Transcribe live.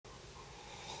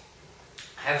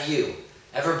Have you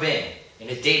ever been in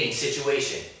a dating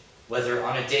situation, whether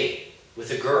on a date with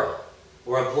a girl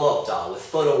or a blow-up doll with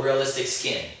photorealistic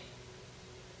skin?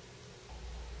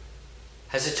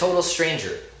 Has a total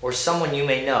stranger or someone you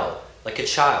may know, like a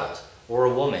child or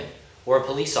a woman or a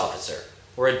police officer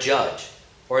or a judge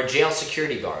or a jail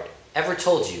security guard, ever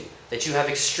told you that you have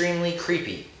extremely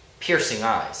creepy, piercing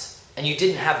eyes, and you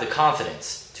didn't have the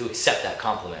confidence to accept that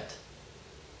compliment?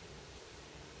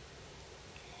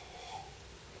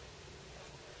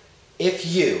 If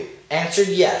you answered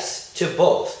yes to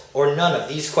both or none of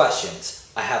these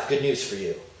questions, I have good news for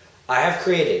you. I have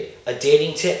created a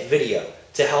dating tip video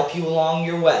to help you along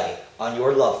your way on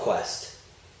your love quest.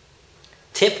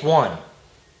 Tip 1.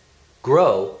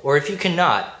 Grow, or if you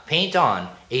cannot, paint on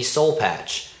a soul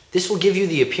patch. This will give you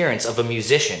the appearance of a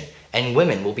musician, and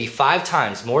women will be 5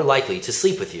 times more likely to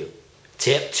sleep with you.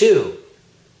 Tip 2.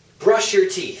 Brush your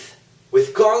teeth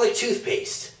with garlic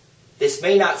toothpaste. This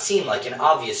may not seem like an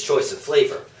obvious choice of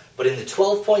flavor, but in the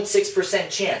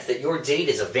 12.6% chance that your date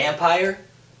is a vampire,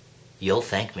 you'll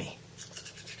thank me.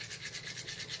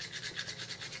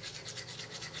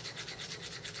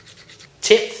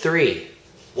 Tip 3.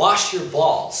 Wash your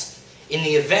balls. In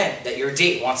the event that your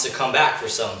date wants to come back for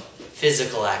some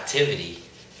physical activity,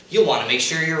 you'll want to make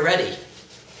sure you're ready.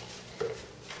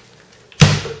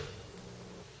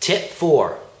 Tip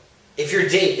 4. If your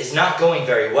date is not going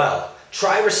very well,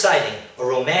 try reciting a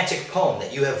romantic poem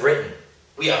that you have written.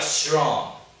 We are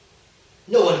strong.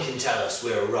 No one can tell us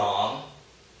we're wrong.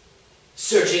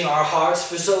 Searching our hearts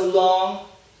for so long.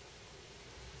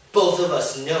 Both of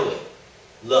us know it.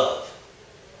 Love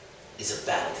is a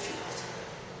battlefield.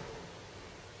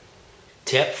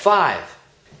 Tip 5.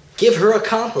 Give her a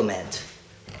compliment.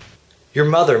 Your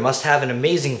mother must have an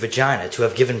amazing vagina to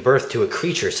have given birth to a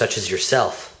creature such as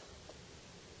yourself.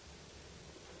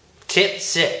 Tip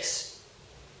 6.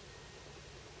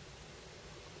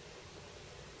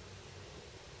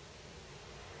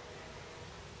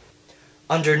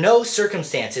 Under no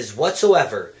circumstances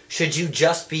whatsoever should you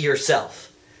just be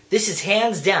yourself. This is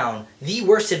hands down the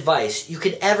worst advice you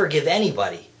could ever give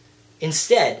anybody.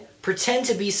 Instead, pretend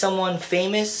to be someone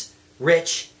famous,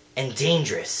 rich, and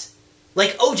dangerous.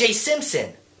 Like O.J.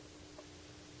 Simpson.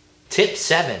 Tip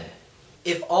 7.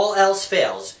 If all else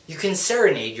fails, you can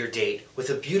serenade your date with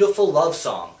a beautiful love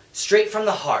song straight from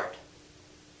the heart.